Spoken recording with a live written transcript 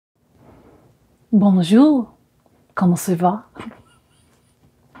Bonjour, comment ça va?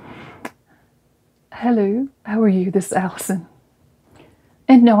 Hello, how are you? This is Allison.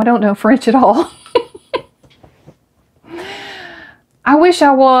 And no, I don't know French at all. I wish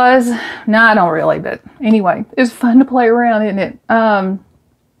I was. No, I don't really, but anyway, it's fun to play around, isn't it? I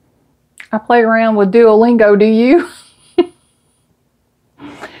play around with Duolingo, do you?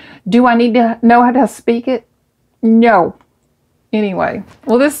 Do I need to know how to speak it? No. Anyway,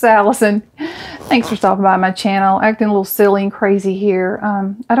 well, this is Allison. Thanks for stopping by my channel. Acting a little silly and crazy here.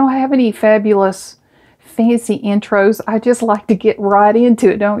 I don't have any fabulous, fancy intros. I just like to get right into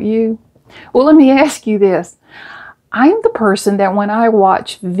it, don't you? Well, let me ask you this. I'm the person that when I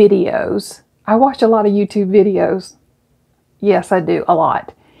watch videos, I watch a lot of YouTube videos. Yes, I do, a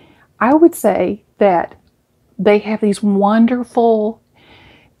lot. I would say that they have these wonderful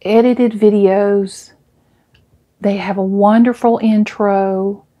edited videos. They have a wonderful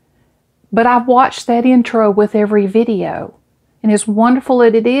intro, but I've watched that intro with every video. And as wonderful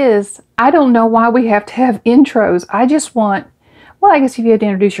as it is, I don't know why we have to have intros. I just want, well, I guess if you had to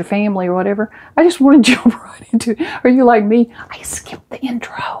introduce your family or whatever, I just want to jump right into it. Are you like me? I skip the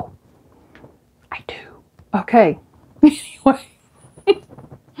intro. I do. Okay. Anyway.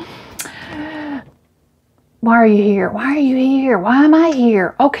 Why are you here? Why are you here? Why am I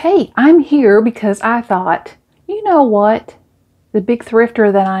here? Okay, I'm here because I thought, you know what? The big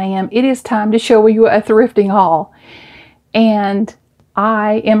thrifter that I am, it is time to show you a thrifting haul. And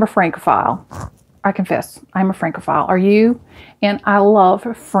I am a Francophile. I confess, I'm a Francophile. Are you? And I love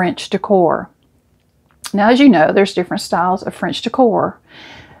French decor. Now, as you know, there's different styles of French decor.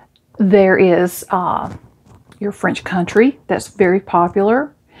 There is your French country, that's very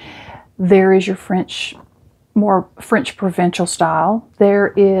popular. There is your more French Provincial style.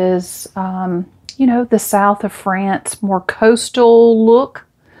 There is, you know, the south of France, more coastal look.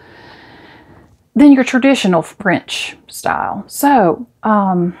 Then your traditional French style. So,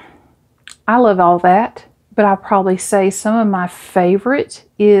 I love all that, but I'll probably say some of my favorite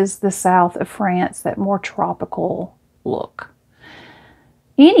is the south of France, that more tropical look.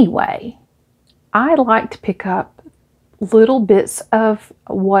 Anyway, I like to pick up little bits of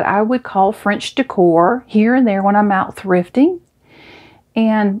what I would call French decor here and there when I'm out thrifting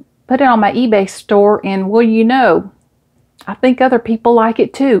and put it on my eBay store, and well, you know, I think other people like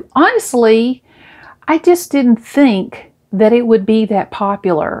it too. Honestly, I just didn't think that it would be that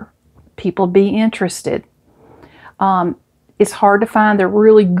popular. People be interested. It's hard to find the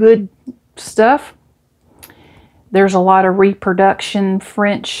really good stuff. There's a lot of reproduction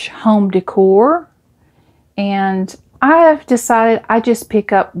French home decor, and I've decided I just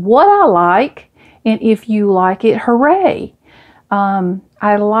pick up what I like, and if you like it, hooray.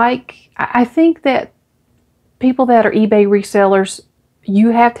 I think that people that are eBay resellers, you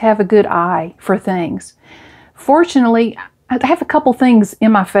have to have a good eye for things. Fortunately, I have a couple things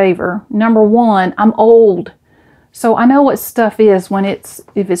in my favor. Number one, I'm old, so I know what stuff is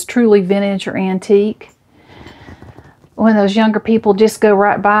if it's truly vintage or antique. When those younger people just go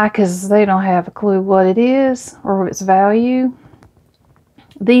right by because they don't have a clue what it is or its value.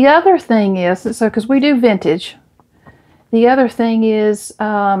 The other thing is, so because we do vintage, the other thing is,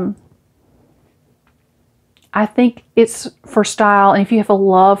 I think it's for style, and if you have a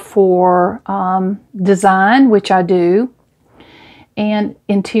love for design, which I do, and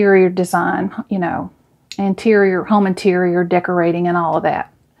interior design, you know, home interior decorating and all of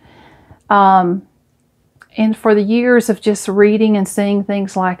that. And for the years of just reading and seeing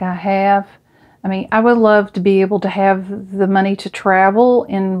things like I have, I mean, I would love to be able to have the money to travel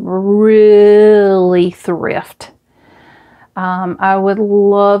and really thrift. I would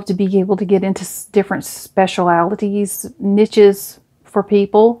love to be able to get into different specialties, niches for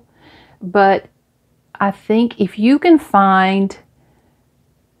people. But I think if you can find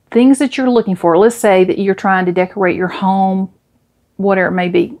things that you're looking for, let's say that you're trying to decorate your home, whatever it may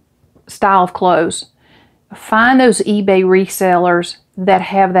be, style of clothes, find those eBay resellers that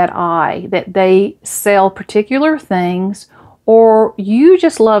have that eye, that they sell particular things, or you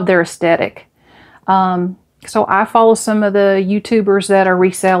just love their aesthetic. So I follow some of the YouTubers that are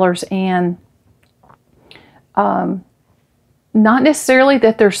resellers, and not necessarily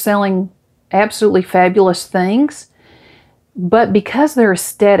that they're selling absolutely fabulous things, but because their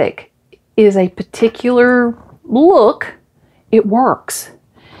aesthetic is a particular look, it works.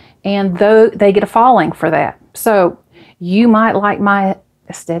 And though they get a following for that. So you might like my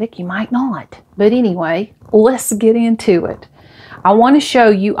aesthetic, you might not. But anyway, let's get into it. I want to show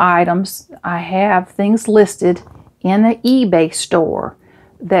you items. I have things listed in the eBay store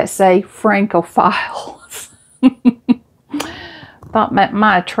that say Francophiles. thought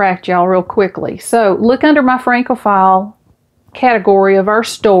might attract y'all real quickly. So look under my Francophile category of our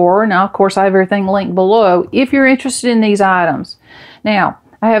store. Now, of course, I have everything linked below if you're interested in these items. Now,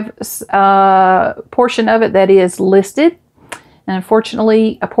 I have a portion of it that is listed, and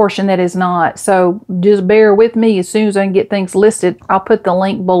unfortunately, a portion that is not. So just bear with me. As soon as I can get things listed, I'll put the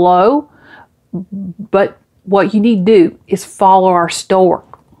link below. But what you need to do is follow our store.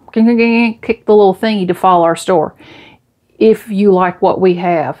 Kick the little thingy to follow our store if you like what we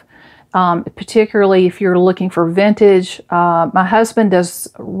have. Particularly if you're looking for vintage. My husband does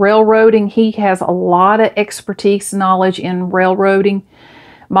railroading. He has a lot of expertise, knowledge in railroading,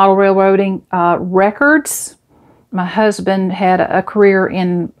 model railroading, records. My husband had a career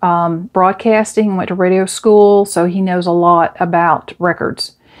in broadcasting, went to radio school, so he knows a lot about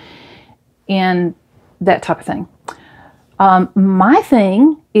records and that type of thing. My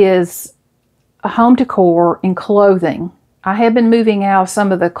thing is home decor and clothing. I have been moving out of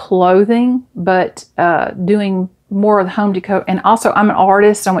some of the clothing, but doing more of the home decor. And also, I'm an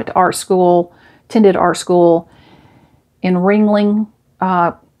artist. I went to art school, attended art school in Ringling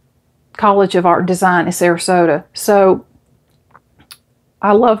College of Art and Design in Sarasota. So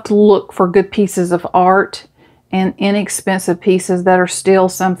I love to look for good pieces of art and inexpensive pieces that are still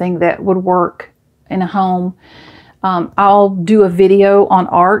something that would work in a home. I'll do a video on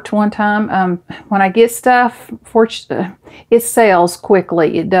art one time. When I get stuff, it sells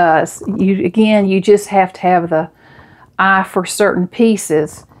quickly. It does. You just have to have the eye for certain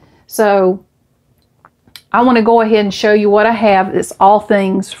pieces. So I want to go ahead and show you what I have. It's all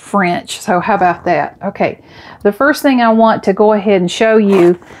things French. So how about that? Okay. The first thing I want to go ahead and show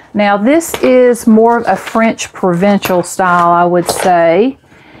you. Now this is more of a French Provincial style, I would say.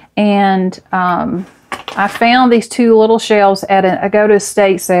 And I found these two little shelves at I go to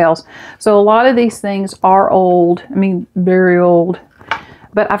estate sales. So a lot of these things are old. I mean, very old.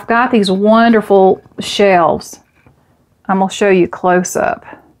 But I've got these wonderful shelves. I'm going to show you close up.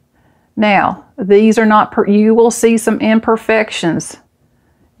 Now, these are not, you will see some imperfections.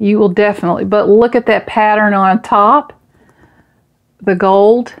 You will definitely, but look at that pattern on top. The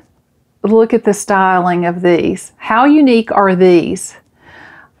gold. Look at the styling of these. How unique are these?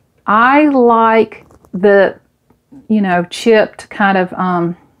 I like the, chipped kind of,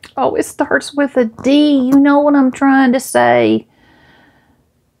 oh, it starts with a D. You know what I'm trying to say.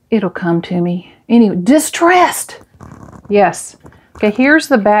 It'll come to me. Anyway, distressed. Yes. Okay, here's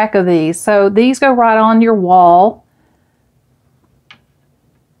the back of these. So these go right on your wall.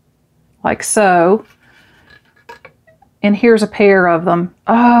 Like so. And here's a pair of them.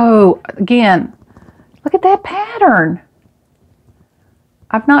 Oh, again, look at that pattern.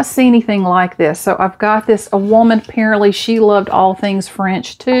 I've not seen anything like this. So I've got this, a woman, apparently she loved all things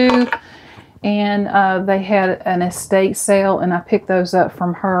French too. And they had an estate sale and I picked those up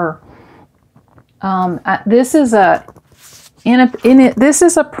from her. This is a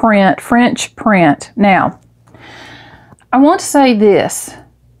print, French print. Now, I want to say this.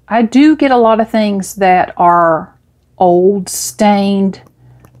 I do get a lot of things that are old, stained,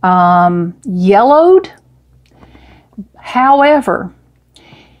 yellowed. However,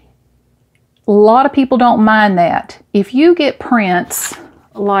 a lot of people don't mind that. If you get prints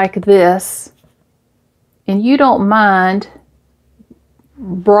like this and you don't mind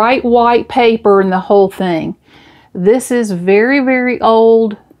bright white paper and the whole thing, this is very, very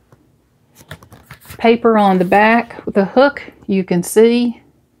old paper on the back. The hook, you can see.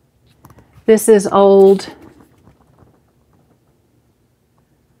 This is old.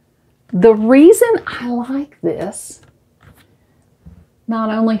 The reason I like this, not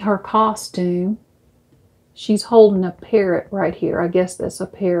only her costume, she's holding a parrot right here. I guess that's a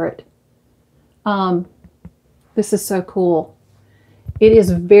parrot. This is so cool. It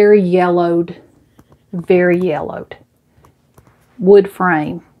is very yellowed. Very yellowed. Wood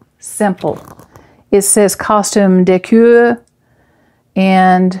frame. Simple. It says costume Lecoeur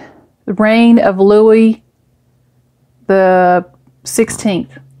and the reign of Louis the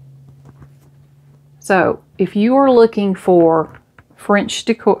 16th. So if you are looking for French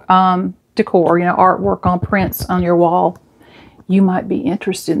decor, artwork on prints on your wall, you might be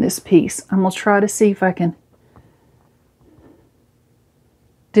interested in this piece. I'm going to try to see if I can.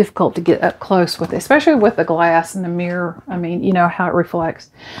 Difficult to get up close with it, especially with the glass and the mirror. I mean, you know how it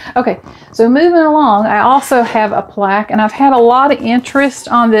reflects. Okay, so moving along, I also have a plaque, and I've had a lot of interest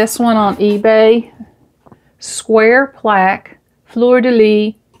on this one on eBay. Square plaque, fleur de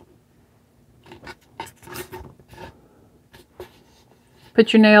lis.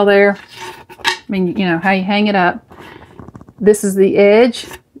 Put your nail there. I mean, you know how you hang it up. This is the edge.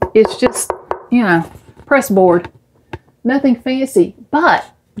 It's just, press board. Nothing fancy. But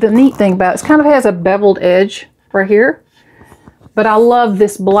the neat thing about it, it kind of has a beveled edge right here. But I love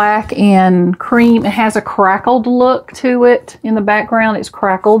this black and cream. It has a crackled look to it. In the background, it's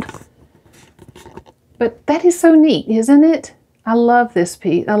crackled. But that is so neat, isn't it? I love this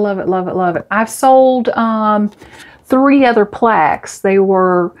piece. I love it, love it, love it. I've sold 3 other plaques. They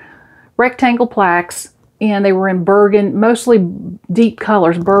were rectangle plaques, and they were in burgundy, mostly deep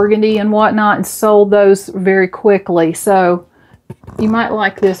colors, burgundy and whatnot, and sold those very quickly. So you might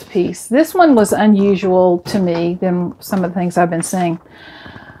like this piece. This one was unusual to me than some of the things I've been seeing.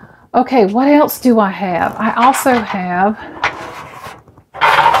 Okay, what else do I have? I also have...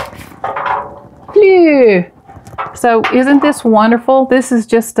 Phew. So isn't this wonderful? This is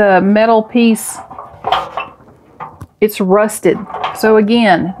just a metal piece. It's rusted. So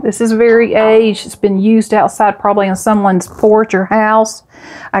again, this is very aged. It's been used outside, probably on someone's porch or house.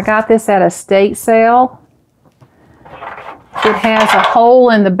 I got this at a estate sale. It has a hole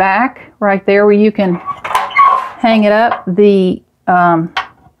in the back right there where you can hang it up. The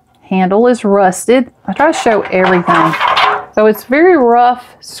handle is rusted. I try to show everything. So it's very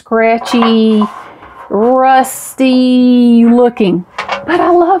rough, scratchy, rusty looking. But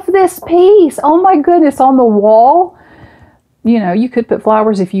I love this piece. Oh my goodness, on the wall. You know, you could put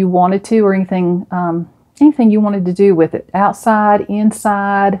flowers if you wanted to, or anything you wanted to do with it. Outside,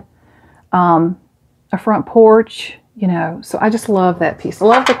 inside, a front porch, you know. So I just love that piece. I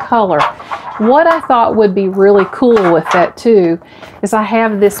love the color. What I thought would be really cool with that too is I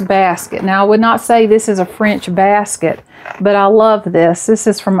have this basket. Now I would not say this is a French basket, but I love this. This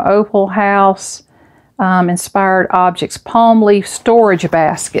is from Opal House Inspired Objects Palm Leaf Storage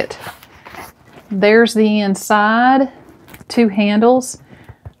Basket. There's the inside. 2 handles.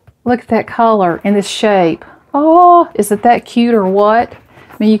 Look at that color and this shape. Oh, is it that cute or what?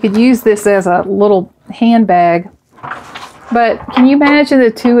 I mean, you could use this as a little handbag. But can you imagine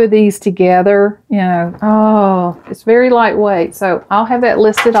the 2 of these together? You know, oh, it's very lightweight. So I'll have that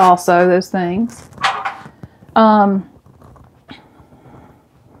listed also, those things.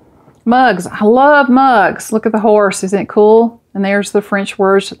 Mugs. I love mugs. Look at the horse. Isn't it cool? And there's the French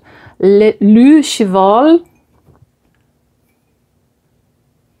words, le cheval.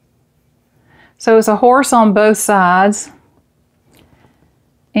 So it's a horse on both sides.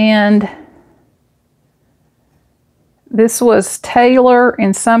 And this was Taylor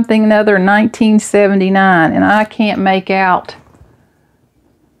and something another 1979. And I can't make out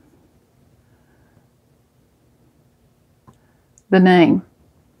the name.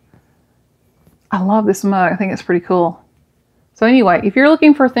 I love this mug. I think it's pretty cool. So anyway, if you're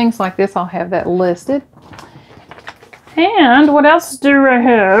looking for things like this, I'll have that listed. And what else do I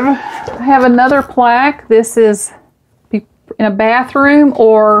have? I have another plaque. This is in a bathroom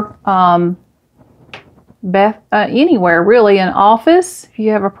or anywhere really, an office, if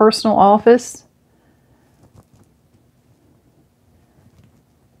you have a personal office.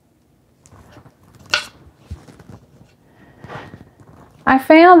 I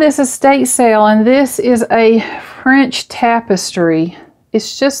found this estate sale, and this is a French tapestry.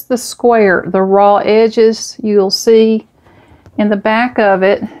 It's just the square, the raw edges you'll see. In the back of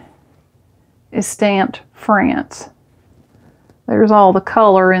it is stamped France. There's all the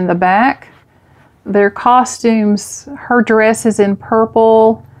color in the back. Their costumes, her dress is in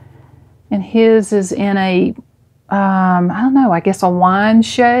purple, and his is in a, I don't know, I guess a wine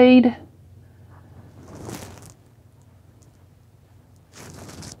shade.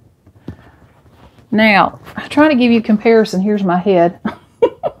 Now, I'm trying to give you a comparison. Here's my head.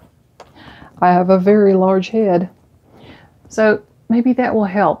 I have a very large head. So maybe that will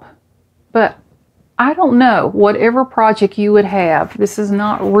help. But I don't know, whatever project you would have. This is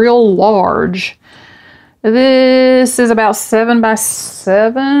not real large. This is about 7 by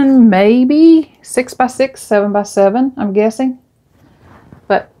 7, maybe 6 by 6, 7 by 7, I'm guessing.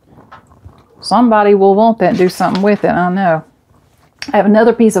 But somebody will want that and do something with it, I know. I have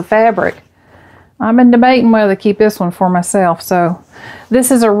another piece of fabric. I've been debating whether to keep this one for myself. So this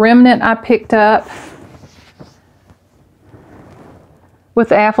is a remnant I picked up with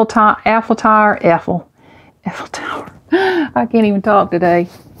the Eiffel Tower. I can't even talk today.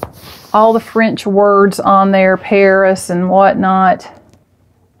 All the French words on there, Paris and whatnot.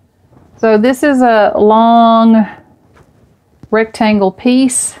 So this is a long rectangle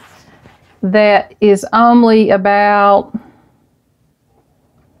piece that is only about,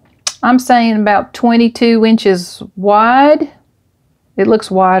 I'm saying about 22 inches wide. It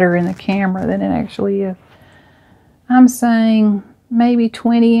looks wider in the camera than it actually is. I'm saying maybe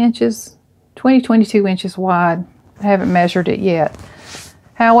 20 inches, 22 inches wide. I haven't measured it yet.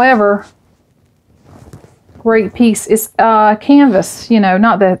 However, Great piece. It's canvas, you know,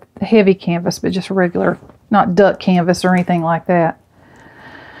 not the heavy canvas, but just regular, not duck canvas or anything like that.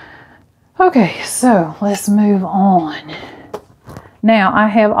 Okay, so let's move on. Now I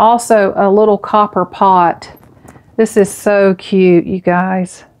have also a little copper pot. This is so cute, you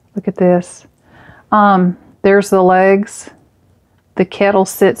guys. Look at this. There's the legs. The kettle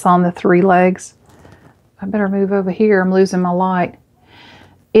sits on the 3 legs. I better move over here. I'm losing my light.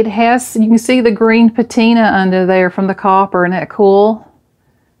 It has, you can see the green patina under there from the copper. Isn't that cool?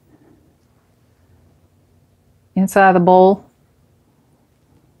 Inside the bowl.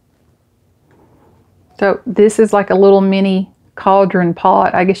 So this is like a little mini cauldron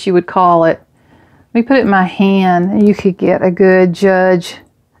pot, I guess you would call it. Let me put it in my hand and you could get a good judge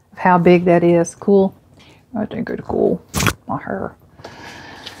of how big that is. Cool. I think it's cool. Not her.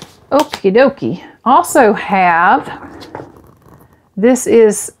 Okie dokie. Also have, this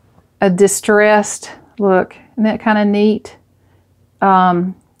is a distressed, look, isn't that kind of neat?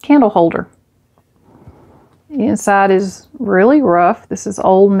 Candle holder. The inside is really rough. This is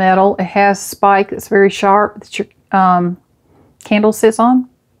old metal. It has spike that's very sharp that your candle sits on.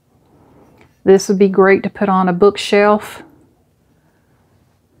 This would be great to put on a bookshelf.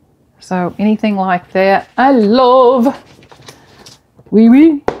 So anything like that. I love. Oui,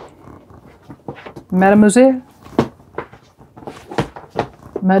 oui. Mademoiselle.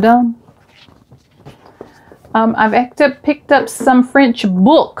 Madame. I've picked up some French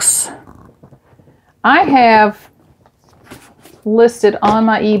books. I have listed on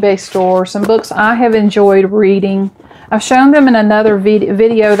my eBay store some books I have enjoyed reading. I've shown them in another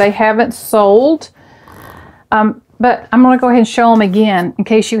video. They haven't sold, but I'm going to go ahead and show them again in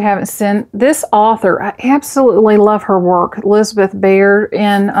case you haven't seen. This author, I absolutely love her work, Elizabeth Baird,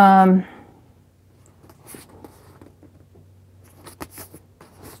 and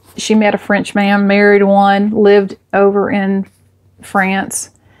she met a French man, married one, lived over in France,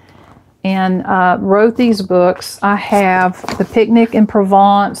 and wrote these books. I have The Picnic in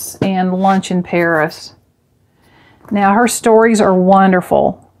Provence and Lunch in Paris. Now, her stories are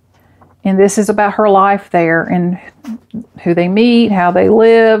wonderful, and this is about her life there and who they meet, how they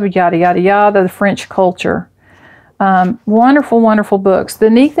live, yada, yada, yada, the French culture. Wonderful, wonderful books. The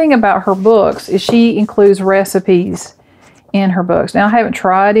neat thing about her books is she includes recipes in her books. Now, I haven't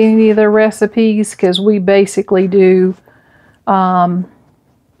tried any of the recipes because we basically do a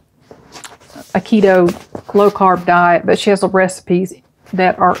keto low-carb diet, but she has the recipes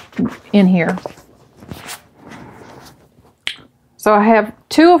that are in here. So I have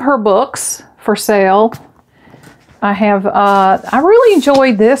 2 of her books for sale. I have, I really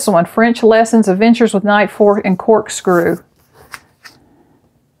enjoyed this one, French Lessons, Adventures with Knife, Fork, and Corkscrew.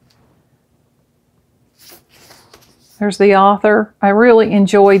 There's the author. I really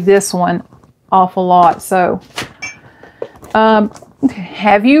enjoyed this one awful lot. So,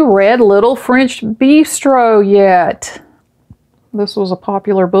 have you read Little French Bistro yet? This was a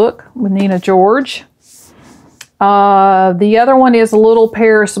popular book with Nina George. The other one is Little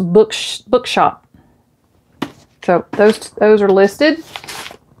Paris Bookshop. So those are listed.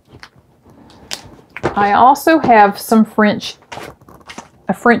 I also have some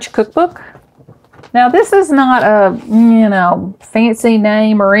a French cookbook. Now this is not a, you know, fancy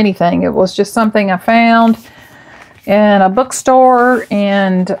name or anything. It was just something I found in a bookstore,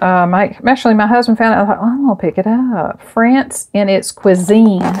 and actually my husband found it. I thought, oh, I'm gonna pick it up. France and its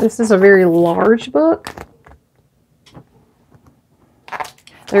Cuisine. This is a very large book.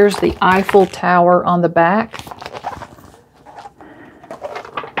 There's the Eiffel Tower on the back.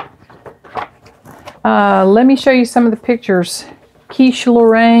 Let me show you some of the pictures. Quiche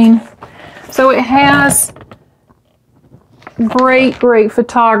Lorraine. So it has great, great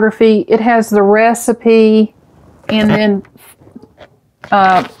photography. It has the recipe and then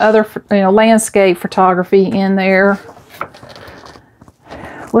other, you know, landscape photography in there.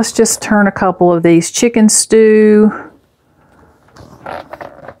 Let's just turn a couple of these. Chicken stew.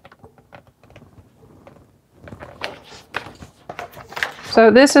 So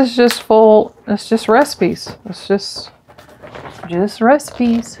this is just full, it's just recipes. It's just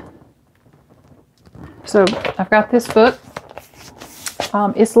recipes. So I've got this book.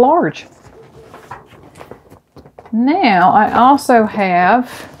 It's large. Now I also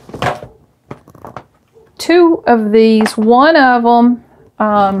have 2 of these. One of them,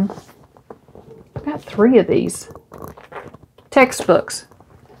 I've got 3 of these. Textbooks.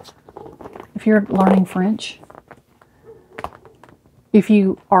 If you're learning French. If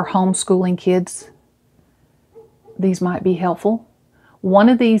you are homeschooling kids, these might be helpful. One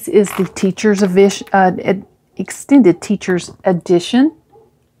of these is the Teacher's Extended Teacher's Edition.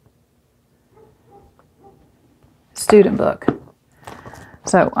 student book.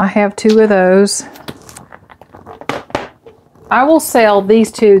 So I have 2 of those. I will sell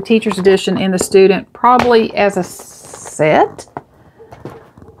these 2, Teacher's Edition and the Student, probably as a set.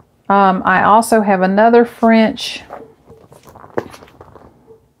 I also have another French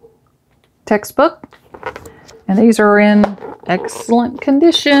textbook, and these are in excellent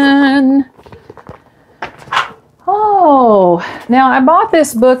condition. Oh, now I bought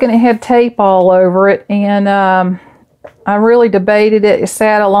this book and it had tape all over it, and I really debated it. It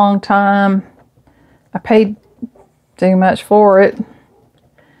sat a long time. I paid too much for it,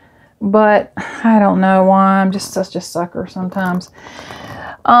 but I don't know why. I'm just such a sucker sometimes.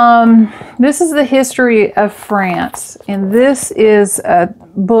 This is the history of France, and this is a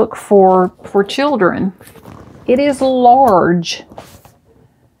book for children. It is large.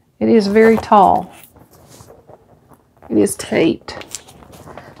 It is very tall. It is taped.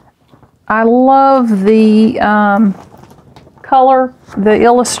 I love the color, the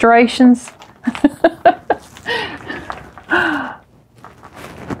illustrations.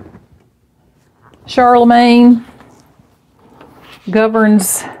 Charlemagne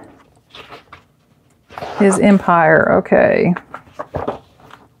governs his empire. Okay.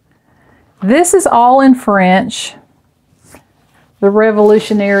 This is all in French. The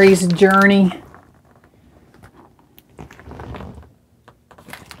Revolutionary's Journey.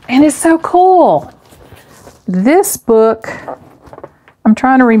 And it's so cool. This book, I'm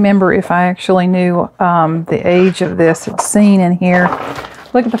trying to remember if I actually knew the age of this. It's seen in here.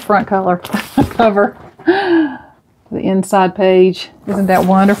 Look at the front cover. The inside page. Isn't that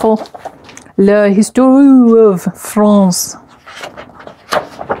wonderful? La Histoire of France.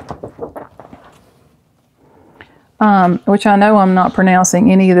 Which I know I'm not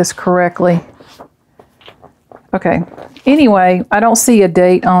pronouncing any of this correctly. Okay. Anyway, I don't see a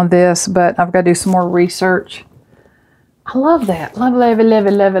date on this, but I've got to do some more research. I love that. Love it.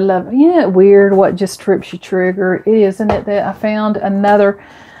 Isn't it weird what just trips your trigger? It is, isn't it, that I found another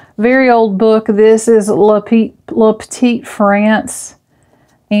very old book. This is Le Petit Prince.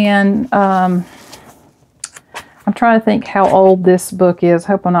 And I'm trying to think how old this book is.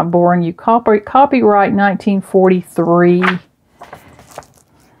 Hope I'm not boring you. Copyright 1943.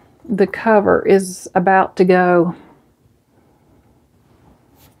 The cover is about to go.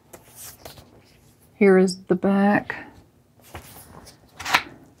 Here is the back.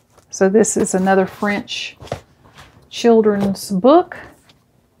 So this is another French children's book.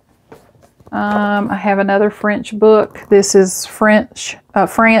 I have another French book. This is France,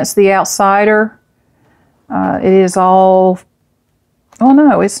 the Outsider. It is all, oh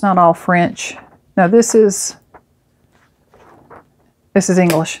no, it's not all French. No, this is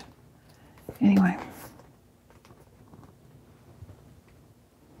English. Anyway.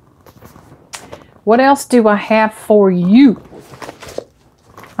 What else do I have for you?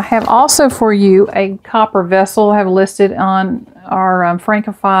 I have also for you a copper vessel I have listed on our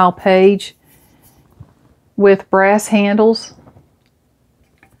Francophile page with brass handles,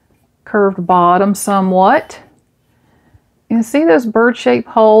 curved bottom somewhat. You can see those bird-shaped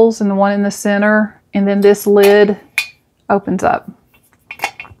holes and the one in the center, and then this lid opens up.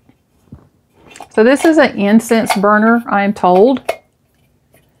 So this is an incense burner, I am told.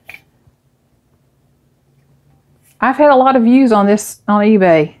 I've had a lot of views on this on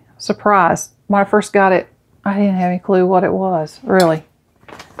eBay. Surprised. When I first got it, I didn't have any clue what it was, really.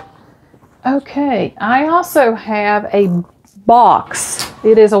 Okay, I also have a box.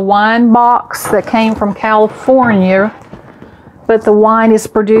 It is a wine box that came from California, but the wine is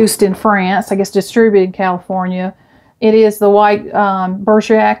produced in France, I guess distributed in California. It is the white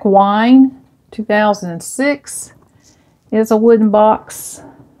Bergerac wine, 2006. It is a wooden box.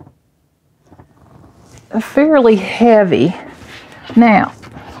 Fairly heavy. Now,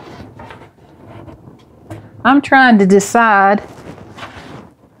 I'm trying to decide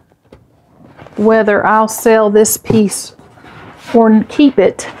whether I'll sell this piece or keep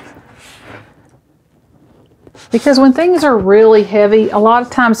it. Because when things are really heavy, a lot of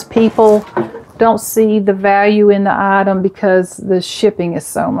times people don't see the value in the item because the shipping is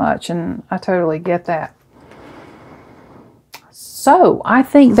so much, and I totally get that. So I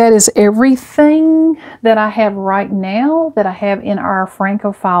think that is everything that I have right now that I have in our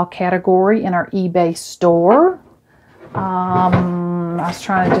Francophile category in our eBay store. I was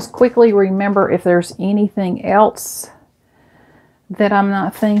trying to just quickly remember if there's anything else that I'm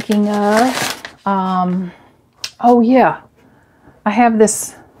not thinking of. Oh yeah, I have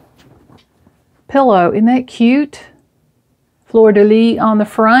this pillow. Isn't that cute? Fleur de lis on the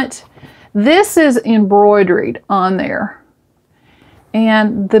front. This is embroidered on there.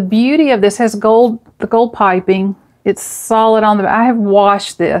 And the beauty of this has the gold piping, It's solid on the back. I have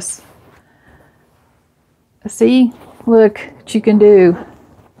washed this. See? Look what you can do.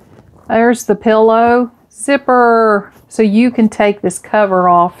 There's the pillow. Zipper. So you can take this cover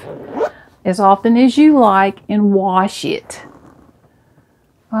off as often as you like and wash it.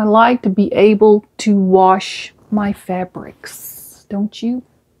 I like to be able to wash my fabrics. Don't you?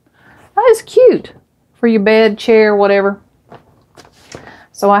 That is cute. For your bed, chair, whatever.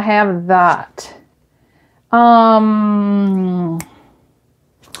 So I have that.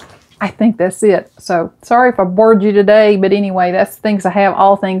 I think that's it. So sorry if I bored you today, but anyway, that's the things I have,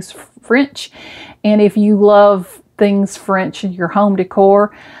 all things French. And if you love things French in your home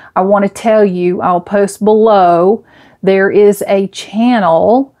decor, I want to tell you, I'll post below, there is a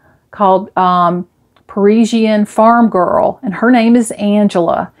channel called Parisian Farm Girl, and her name is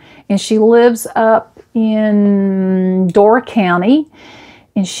Angela, and she lives up in Dora County,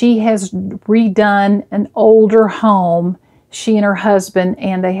 and she has redone an older home, she and her husband,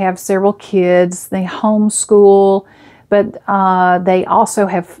 and they have several kids. They homeschool, but they also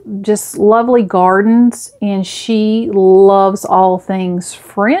have just lovely gardens, and she loves all things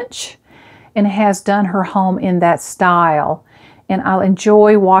French and has done her home in that style. And I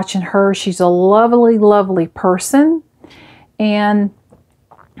enjoy watching her. She's a lovely, lovely person, and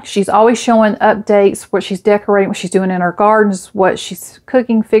she's always showing updates, what she's decorating, what she's doing in her gardens, what she's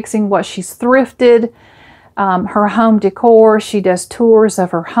cooking, fixing, what she's thrifted, her home decor. She does tours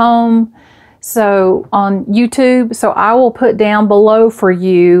of her home. So on YouTube, so I will put down below for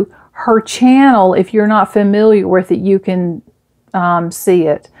you her channel. If you're not familiar with it, you can see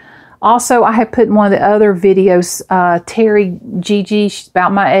it. Also, I have put in one of the other videos, Terry Gigi, she's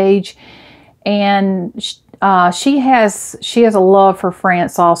about my age, and she has a love for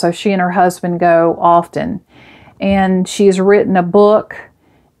France also. She and her husband go often, and she has written a book,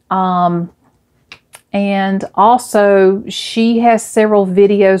 and also she has several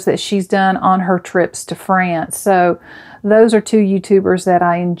videos that she's done on her trips to France. So those are two YouTubers that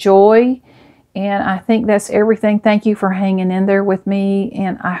I enjoy, and I think that's everything. Thank you for hanging in there with me,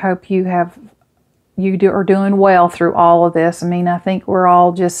 and I hope you are doing well through all of this. I mean, I think we're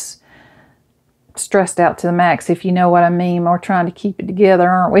all just stressed out to the max, if you know what I mean. We're trying to keep it together,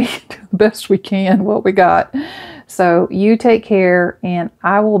 aren't we? Do the best we can, what we got. So you take care, and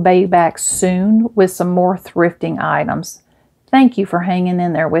I will be back soon with some more thrifting items. Thank you for hanging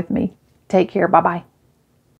in there with me. Take care. Bye-bye.